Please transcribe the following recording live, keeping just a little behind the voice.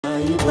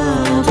Sai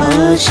Baba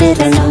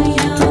Sharanam,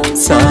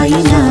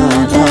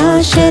 Sainatha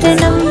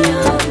Sharanam,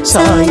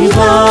 Sai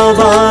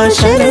Baba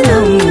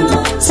Sharanam,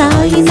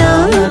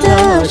 Sainatha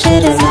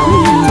Sharanam,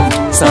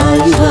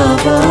 Sai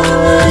Baba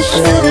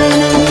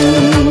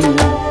Sharanam.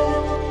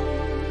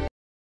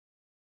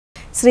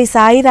 Shri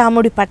Sai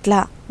రాముడి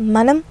పట్ల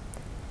మనం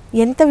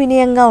ఎంత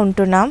వినయంగా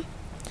ఉంటున్నాం,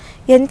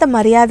 ఎంత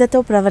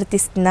మర్యాదతో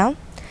ప్రవర్తిస్తున్నాం,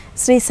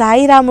 శ్రీ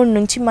సాయి రాముడి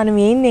నుంచి మనం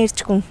ఏం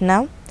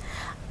నేర్చుకుంటున్నాం,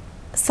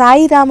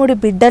 సాయి రాముడి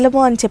బిడ్డలము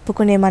అని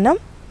చెప్పుకునే మనం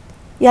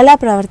ఎలా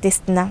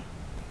ప్రవర్తిస్తున్నాం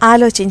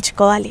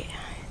ఆలోచించుకోవాలి.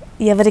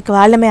 ఎవరికి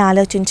వాళ్ళమే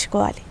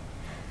ఆలోచించుకోవాలి.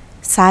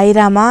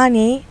 సాయిరామా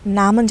అని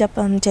నామం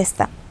జపం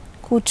చేస్తాం.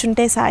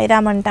 కూర్చుంటే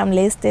సాయిరామ్ అంటాం,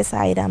 లేస్తే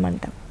సాయిరామ్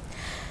అంటాం.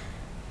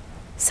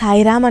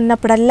 సాయిరామ్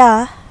అన్నప్పుడల్లా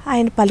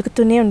ఆయన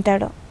పలుకుతూనే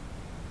ఉంటాడు.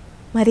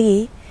 మరి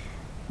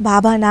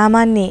బాబా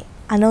నామాన్ని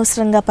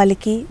అనవసరంగా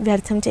పలికి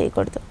వ్యర్థం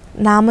చేయకూడదు.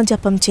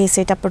 నామజపం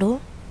చేసేటప్పుడు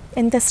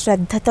ఎంత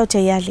శ్రద్ధతో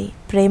చేయాలి,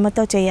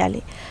 ప్రేమతో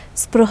చేయాలి,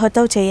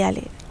 స్పృహతో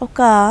చేయాలి.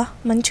 ఒక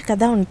మంచి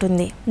కథ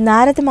ఉంటుంది.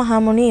 నారద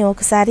మహాముని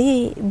ఒకసారి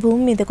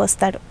భూమి మీదకి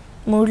వస్తాడు,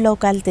 3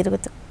 లోకాలు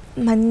తిరుగుతూ.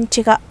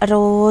 మంచిగా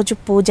రోజు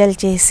పూజలు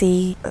చేసి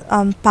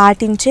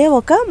పాటించే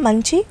ఒక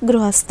మంచి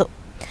గృహస్థు.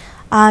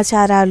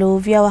 ఆచారాలు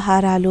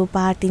వ్యవహారాలు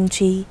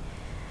పాటించి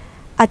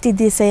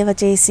అతిథి సేవ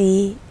చేసి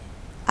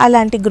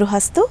అలాంటి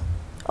గృహస్థు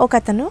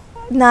ఒకతను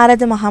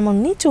నారద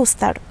మహాముని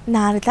చూస్తాడు.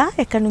 నారద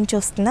ఎక్కడి నుంచి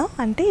వస్తున్నావు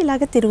అంటే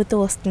ఇలాగ తిరుగుతూ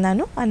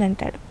వస్తున్నాను అని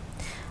అంటాడు.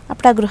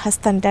 అప్పుడు ఆ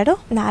గృహస్థు అంటాడు,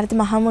 నారద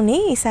మహాముని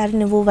ఈసారి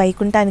నువ్వు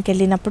వైకుంఠానికి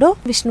వెళ్ళినప్పుడు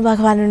విష్ణు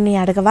భగవానుని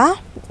అడగవా,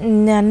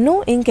 నన్ను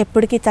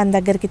ఇంకెప్పటికీ తన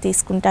దగ్గరికి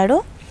తీసుకుంటాడు,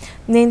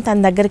 నేను తన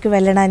దగ్గరికి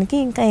వెళ్ళడానికి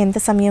ఇంకా ఎంత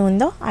సమయం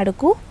ఉందో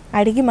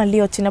అడిగి మళ్ళీ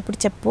వచ్చినప్పుడు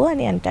చెప్పు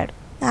అని అంటాడు.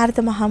 నారద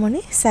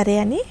మహాముని సరే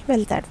అని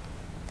వెళ్తాడు.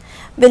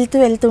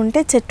 వెళ్తూ ఉంటే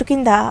చెట్టు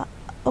కింద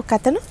ఒక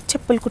అతను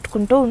చెప్పులు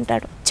కుట్టుకుంటూ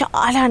ఉంటాడు.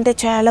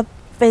 చాలా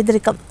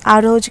పేదరికం. ఆ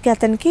రోజుకి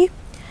అతనికి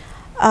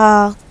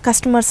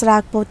కస్టమర్స్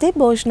రాకపోతే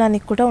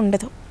భోజనానికి కూడా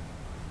ఉండదు,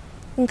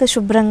 ఇంకా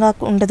శుభ్రంగా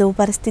ఉండదు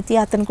పరిస్థితి.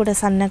 అతను కూడా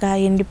సన్నగా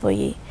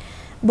ఎండిపోయి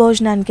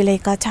భోజనానికి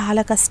లేక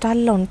చాలా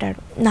కష్టాల్లో ఉంటాడు.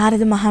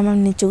 నారద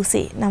మహాముని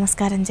చూసి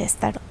నమస్కారం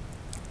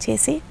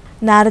చేసి,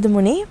 నారద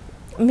ముని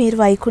మీరు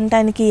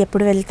వైకుంఠానికి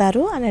ఎప్పుడు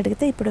వెళ్తారు అని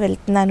అడిగితే ఇప్పుడు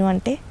వెళ్తున్నాను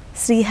అంటే,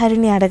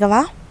 శ్రీహరిని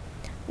అడగవా,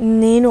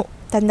 నేను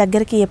తన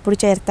దగ్గరికి ఎప్పుడు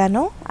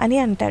చేరుతానో అని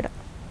అంటాడు.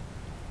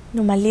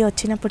 నువ్వు మళ్ళీ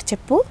వచ్చినప్పుడు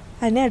చెప్పు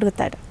అని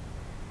అడుగుతాడు.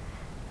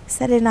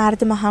 సరే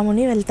నారద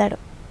మహాముని వెళ్తాడు.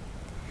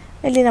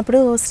 వెళ్ళినప్పుడు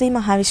శ్రీ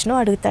మహావిష్ణువు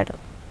అడుగుతాడు,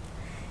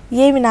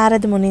 ఏమి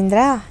నారద మునీంద్ర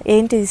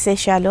ఏంటి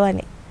విశేషాలు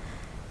అని.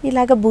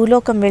 ఇలాగ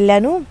భూలోకం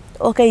వెళ్ళాను,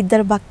 ఒక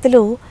 2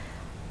 భక్తులు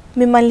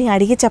మిమ్మల్ని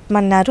అడిగి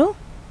చెప్పమన్నారు,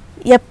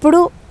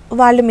 ఎప్పుడు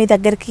వాళ్ళు మీ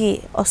దగ్గరికి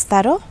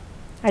వస్తారో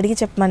అడిగి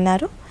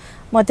చెప్పమన్నారు.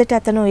 మొదటి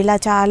అతను ఇలా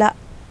చాలా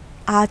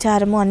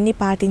ఆచారము అన్నీ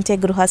పాటించే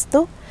గృహస్థు,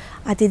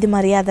 అతిథి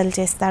మర్యాదలు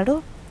చేస్తాడు,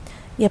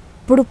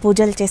 ఎప్పుడు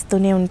పూజలు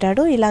చేస్తూనే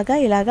ఉంటాడు,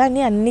 ఇలాగా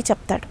అని అన్నీ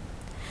చెప్తాడు.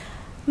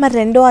 మరి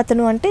రెండో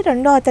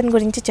అతని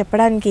గురించి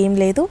చెప్పడానికి ఏం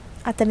లేదు,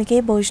 అతనికి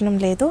భోజనం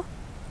లేదు,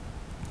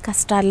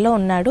 కష్టాల్లో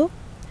ఉన్నాడు,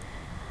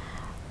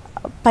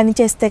 పని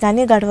చేస్తే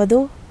కానీ గడవదు,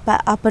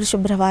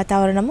 అపరిశుభ్ర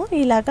వాతావరణము,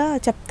 ఇలాగా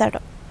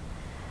చెప్తాడు.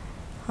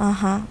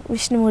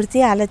 విష్ణుమూర్తి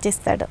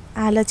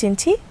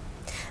ఆలోచించి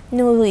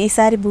నువ్వు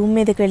ఈసారి భూమి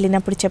మీదకి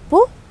వెళ్ళినప్పుడు చెప్పు,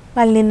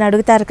 వాళ్ళు నిన్ను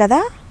అడుగుతారు కదా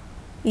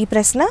ఈ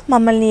ప్రశ్న,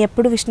 మమ్మల్ని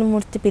ఎప్పుడు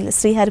విష్ణుమూర్తి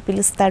శ్రీహరి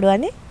పిలుస్తాడు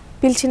అని.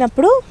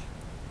 పిలిచినప్పుడు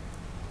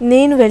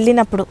నేను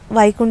వెళ్ళినప్పుడు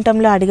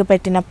వైకుంఠంలో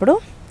అడుగుపెట్టినప్పుడు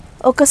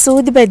ఒక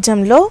సూది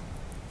బెజ్జంలో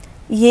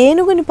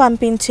ఏనుగుని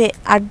పంపించే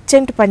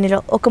అర్జెంట్ పనిలో,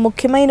 ఒక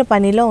ముఖ్యమైన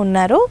పనిలో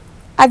ఉన్నారు,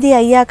 అది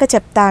అయ్యాక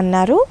చెప్తా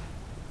అన్నారు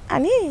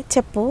అని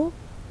చెప్పు.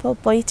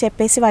 పోయి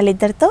చెప్పేసి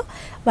వాళ్ళిద్దరితో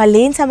వాళ్ళు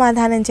ఏం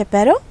సమాధానం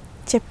చెప్పారో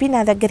చెప్పి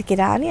నా దగ్గరికి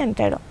రా అని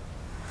అంటాడు.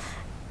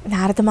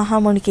 నారద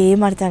మహామునికి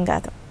ఏం అర్థం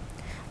కాదు.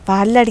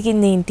 వాళ్ళు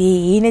అడిగింది ఏంటి,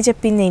 ఈయన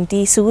చెప్పింది ఏంటి,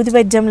 సూది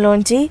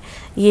బెజ్జంలోంచి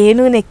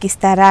ఏనుగుని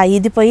ఎక్కిస్తారా,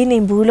 ఇది పోయి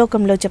నేను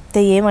భూలోకంలో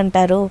చెప్తే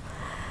ఏమంటారు,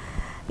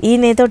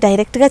 ఈయనేదో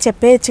డైరెక్ట్గా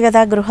చెప్పేయచ్చు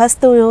కదా,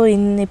 గృహస్థు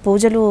ఇన్ని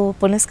పూజలు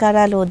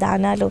పునస్కారాలు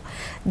దానాలు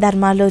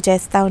ధర్మాలు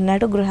చేస్తూ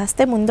ఉన్నాడు,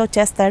 గృహస్థే ముందు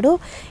వచ్చేస్తాడు,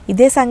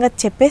 ఇదే సంగతి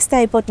చెప్పేస్తే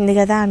అయిపోతుంది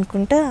కదా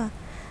అనుకుంటా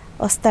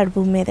వస్తాడు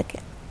భూమి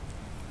మీదకి.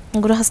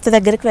 గృహస్థు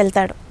దగ్గరికి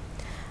వెళ్తాడు.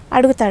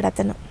 అడుగుతాడు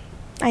అతను,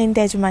 ఆయన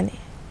యజమాని,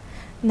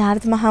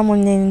 నారద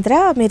మహామునీంద్ర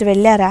మీరు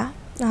వెళ్ళారా?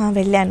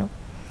 వెళ్ళాను.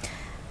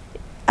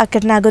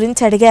 అక్కడ నా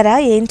గురించి అడిగారా,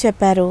 ఏం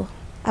చెప్పారు?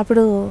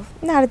 అప్పుడు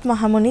నారద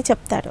మహాముని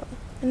చెప్తారు,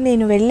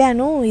 నేను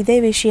వెళ్ళాను ఇదే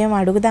విషయం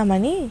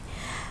అడుగుదామని.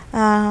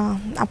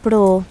 అప్పుడు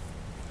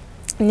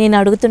నేను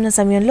అడుగుతున్న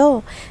సమయంలో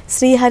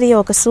శ్రీహరి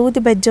ఒక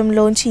సూది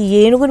బెజ్జంలోంచి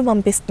ఏనుగును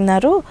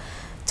పంపిస్తున్నారు,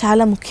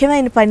 చాలా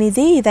ముఖ్యమైన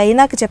పనిది, ఇది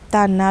అయినాక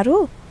చెప్తా అన్నారు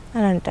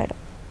అని అంటాడు.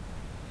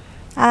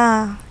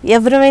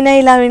 ఎవరైనా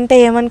ఇలా వింటే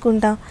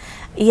ఏమనుకుంటాం,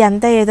 ఈ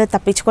అంతా ఏదో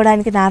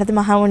తప్పించుకోవడానికి నారద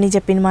మహాముని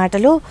చెప్పిన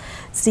మాటలు,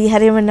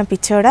 శ్రీహరి ఏమన్నా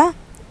పిచ్చోడా,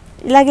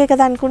 ఇలాగే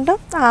కదా అనుకుంటాం.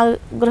 ఆ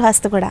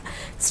గృహస్థు కూడా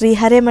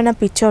శ్రీహరి ఏమన్నా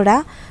పిచ్చోడా,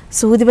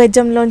 సూది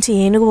బెజ్జంలోంచి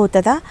ఏనుగు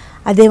పోతుందా,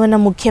 అదేమన్నా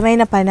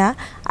ముఖ్యమైన పనా,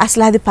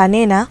 అసలు అది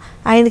పనేనా,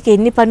 ఆయనకి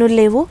ఎన్ని పనులు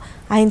లేవు,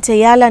 ఆయన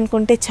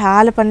చేయాలనుకుంటే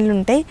చాలా పనులు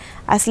ఉంటాయి,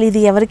 అసలు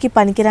ఇది ఎవరికి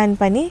పనికిరాని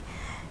పని,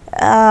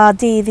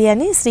 అది ఇది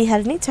అని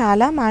శ్రీహరిని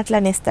చాలా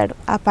మాట్లాడేస్తాడు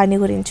ఆ పని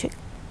గురించి.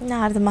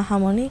 నారద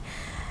మహాముని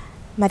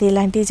మరి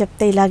ఇలాంటివి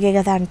చెప్తే ఇలాగే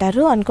కదా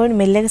అంటారు అనుకొని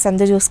మెల్లగా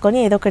సందు చూసుకొని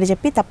ఏదో ఒకటి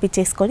చెప్పి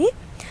తప్పించేసుకొని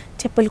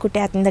చెప్పులు కుట్టే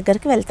అతని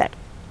దగ్గరికి వెళ్తాడు.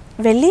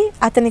 వెళ్ళి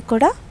అతనికి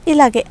కూడా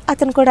ఇలాగే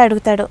అతను కూడా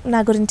అడుగుతాడు, నా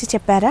గురించి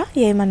చెప్పారా,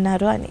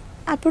 ఏమన్నారు అని.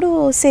 అప్పుడు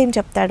సేమ్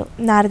చెప్తాడు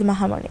నారద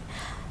మహాముని,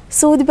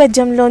 సూది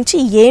బెజ్జంలోంచి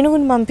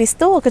ఏనుగును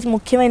పంపిస్తూ ఒక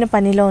ముఖ్యమైన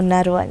పనిలో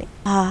ఉన్నారు అని.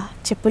 ఆ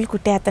చెప్పులు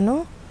కుట్టే అతను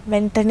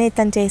వెంటనే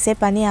తను చేసే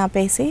పని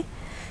ఆపేసి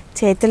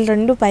చేతులు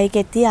రెండు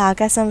పైకెత్తి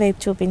ఆకాశం వైపు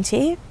చూపించి,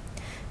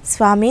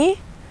 స్వామి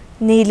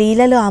నీ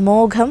లీలలు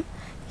అమోఘం,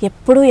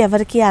 ఎప్పుడూ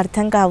ఎవరికీ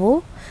అర్థం కావు.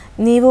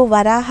 నీవు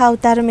వరాహ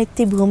అవతారం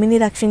ఎత్తి భూమిని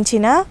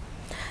రక్షించిన,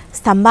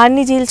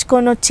 స్తంభాన్ని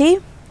చీల్చుకొని వచ్చి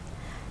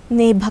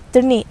నీ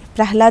భక్తుడిని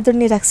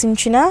ప్రహ్లాదుడిని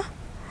రక్షించిన,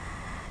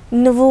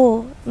 నువ్వు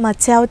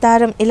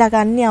మత్స్యావతారం, ఇలాగ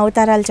అన్ని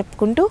అవతారాలు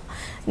చెప్పుకుంటూ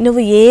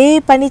నువ్వు ఏ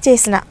పని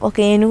చేసినా, ఒక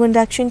ఏనుగుని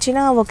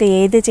రక్షించినా, ఒక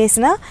ఏది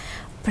చేసినా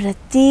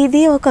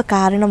ప్రతిదీ ఒక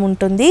కారణం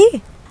ఉంటుంది.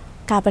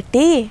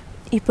 కాబట్టి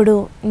ఇప్పుడు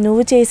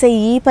నువ్వు చేసే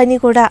ఈ పని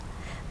కూడా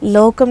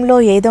లోకంలో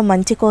ఏదో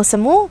మంచి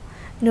కోసము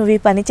నువ్వు ఈ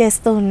పని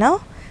చేస్తూ ఉన్నావు.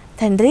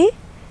 తండ్రి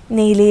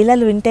నీ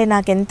లీలలు వింటే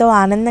నాకెంతో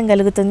ఆనందం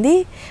కలుగుతుంది.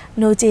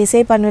 నువ్వు చేసే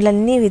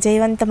పనులన్నీ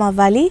విజయవంతం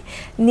అవ్వాలి,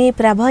 నీ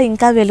ప్రభ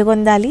ఇంకా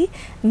వెలుగొందాలి,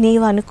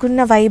 నీవు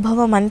అనుకున్న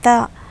వైభవం అంతా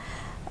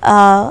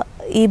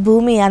ఈ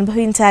భూమి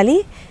అనుభవించాలి.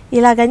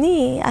 ఇలాగని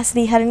ఆ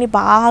శ్రీహరిని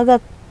బాగా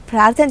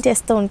ప్రార్థన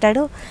చేస్తూ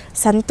ఉంటాడు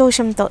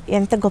సంతోషంతో.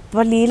 ఎంత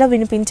గొప్ప లీల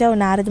వినిపించావు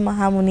నారద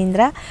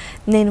మహామునీంద్ర,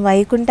 నేను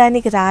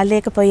వైకుంఠానికి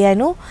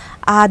రాలేకపోయాను,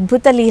 ఆ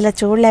అద్భుత లీల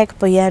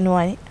చూడలేకపోయాను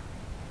అని.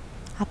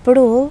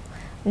 అప్పుడు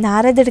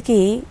నారదుడికి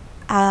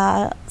ఆ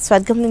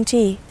స్వర్గం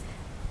నుంచి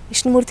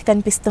విష్ణుమూర్తి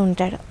కనిపిస్తూ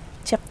ఉంటాడు.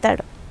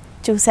 చెప్తాడు,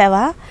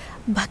 చూసావా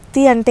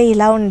భక్తి అంటే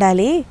ఇలా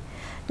ఉండాలి,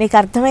 నీకు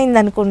అర్థమైంది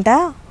అనుకుంటా.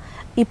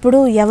 ఇప్పుడు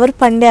ఎవరు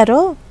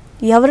పండారో,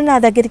 ఎవరు నా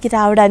దగ్గరికి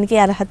రావడానికి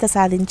అర్హత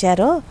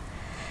సాధించారో,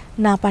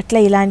 నా పట్ల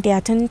ఇలాంటి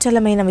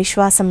అచంచలమైన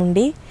విశ్వాసం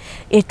ఉండి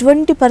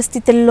ఎటువంటి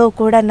పరిస్థితుల్లో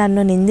కూడా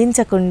నన్ను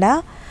నిందించకుండా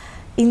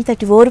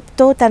ఇంతటి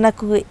ఓర్పుతో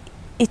తనకు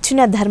ఇచ్చిన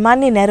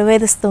ధర్మాన్ని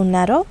నెరవేరుస్తూ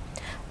ఉన్నారో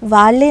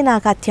వాళ్ళే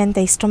నాకు అత్యంత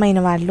ఇష్టమైన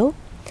వాళ్ళు,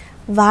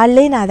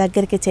 వాళ్ళే నా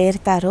దగ్గరికి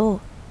చేరుతారు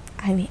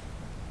అని.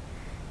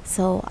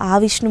 సో ఆ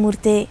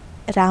విష్ణుమూర్తే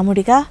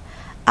రాముడిగా,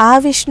 ఆ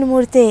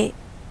విష్ణుమూర్తే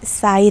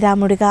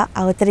సాయిరాముడిగా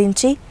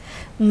అవతరించి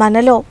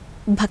మనలో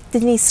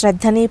భక్తిని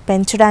శ్రద్ధని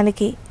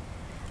పెంచడానికి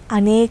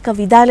అనేక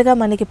విధాలుగా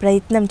మనకి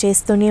ప్రయత్నం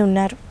చేస్తూనే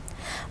ఉన్నారు.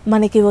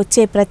 మనకి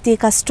వచ్చే ప్రతి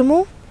కష్టము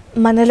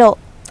మనలో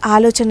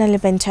ఆలోచనల్ని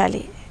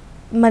పెంచాలి.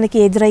 మనకి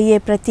ఎదురయ్యే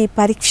ప్రతి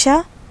పరీక్ష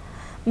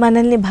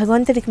మనల్ని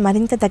భగవంతుడికి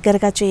మరింత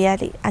దగ్గరగా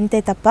చేయాలి. అంతే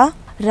తప్ప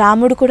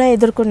రాముడు కూడా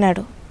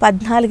ఎదుర్కొన్నాడు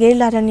 14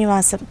 ఏళ్ళ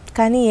అరణ్యవాసం.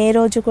 కానీ ఏ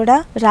రోజు కూడా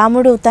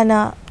రాముడు తన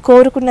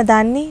కోరుకున్న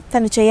దాన్ని,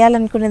 తను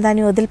చేయాలనుకున్న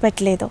దాన్ని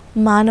వదిలిపెట్టలేదు.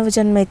 మానవ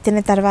జన్మ ఎత్తిన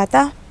తర్వాత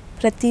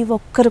ప్రతి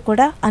ఒక్కరు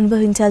కూడా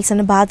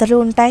అనుభవించాల్సిన బాధలు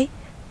ఉంటాయి,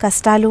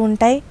 కష్టాలు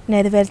ఉంటాయి,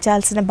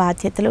 నెరవేర్చాల్సిన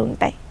బాధ్యతలు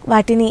ఉంటాయి.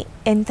 వాటిని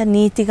ఎంత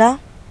నీతిగా,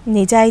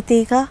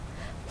 నిజాయితీగా,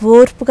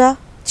 ఓర్పుగా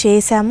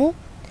చేశాము.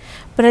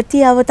 ప్రతి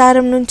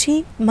అవతారం నుంచి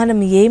మనం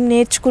ఏం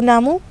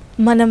నేర్చుకున్నాము,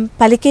 మనం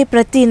పలికే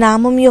ప్రతి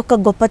నామం యొక్క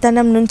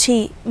గొప్పతనం నుంచి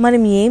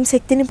మనం ఏం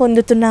శక్తిని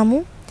పొందుతున్నాము,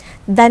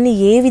 దాన్ని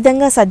ఏ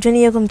విధంగా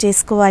సద్వినియోగం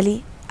చేసుకోవాలి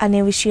అనే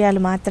విషయాలు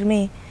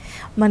మాత్రమే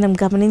మనం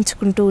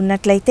గమనించుకుంటూ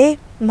ఉన్నట్లయితే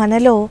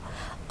మనలో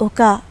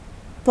ఒక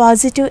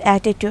పాజిటివ్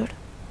యాటిట్యూడ్,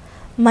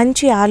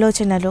 మంచి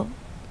ఆలోచనలు,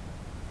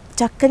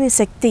 చక్కని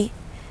శక్తి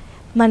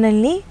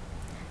మనల్ని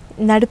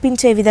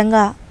నడిపించే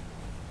విధంగా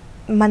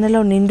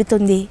మనలో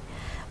నిండుతుంది.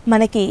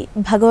 మనకి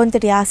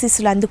భగవంతుడి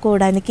ఆశీస్సులు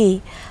అందుకోవడానికి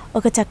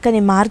ఒక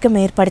చక్కని మార్గం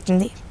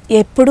ఏర్పడుతుంది.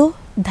 ఎప్పుడూ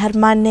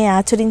ధర్మాన్నే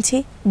ఆచరించి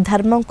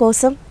ధర్మం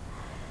కోసం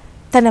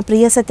తన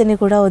ప్రియసతిని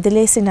కూడా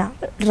వదిలేసిన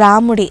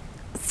రాముడి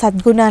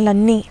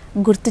సద్గుణాలన్నీ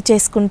గుర్తు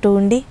చేసుకుంటూ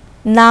ఉండి,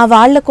 నా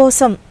వాళ్ళ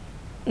కోసం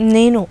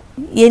నేను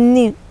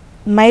ఎన్ని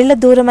మైళ్ళ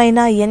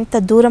దూరమైనా ఎంత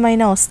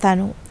దూరమైనా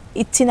వస్తాను,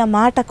 ఇచ్చిన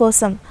మాట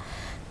కోసం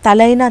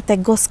తలైనా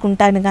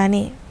తెగ్గోసుకుంటాను,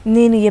 కానీ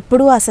నేను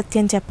ఎప్పుడూ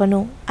అసత్యం చెప్పను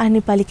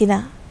అని పలికిన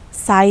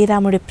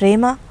సాయిరాముడి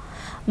ప్రేమ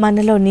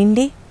మనలో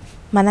నిండి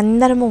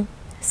మనందరము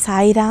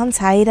సాయిరాం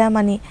సాయిరాం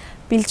అని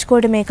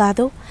పిలుచుకోవడమే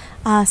కాదు,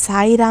 ఆ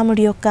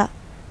సాయిరాముడి యొక్క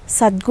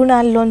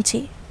సద్గుణాల్లోంచి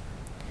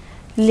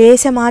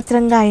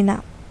లేశమాత్రంగా అయినా,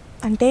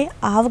 అంటే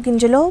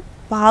ఆవుగింజలో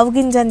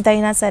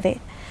పావుగింజంతైనా సరే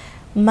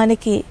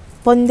మనకి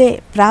పొందే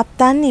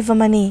ప్రాప్తాన్ని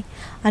ఇవ్వమని,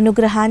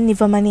 అనుగ్రహాన్ని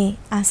ఇవ్వమని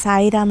ఆ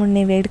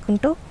సాయిరాముడిని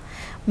వేడుకుంటూ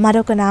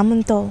మరొక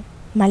నామంతో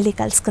మళ్ళీ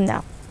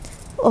కలుసుకుందాం.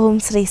 ఓం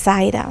శ్రీ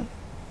సాయిరామ్.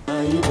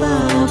 సాయి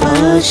బాబా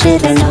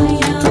శరణం,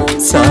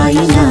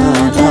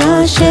 సాయినాథ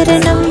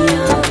శరణం,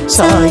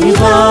 సాయి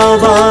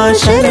బాబా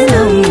శరణం.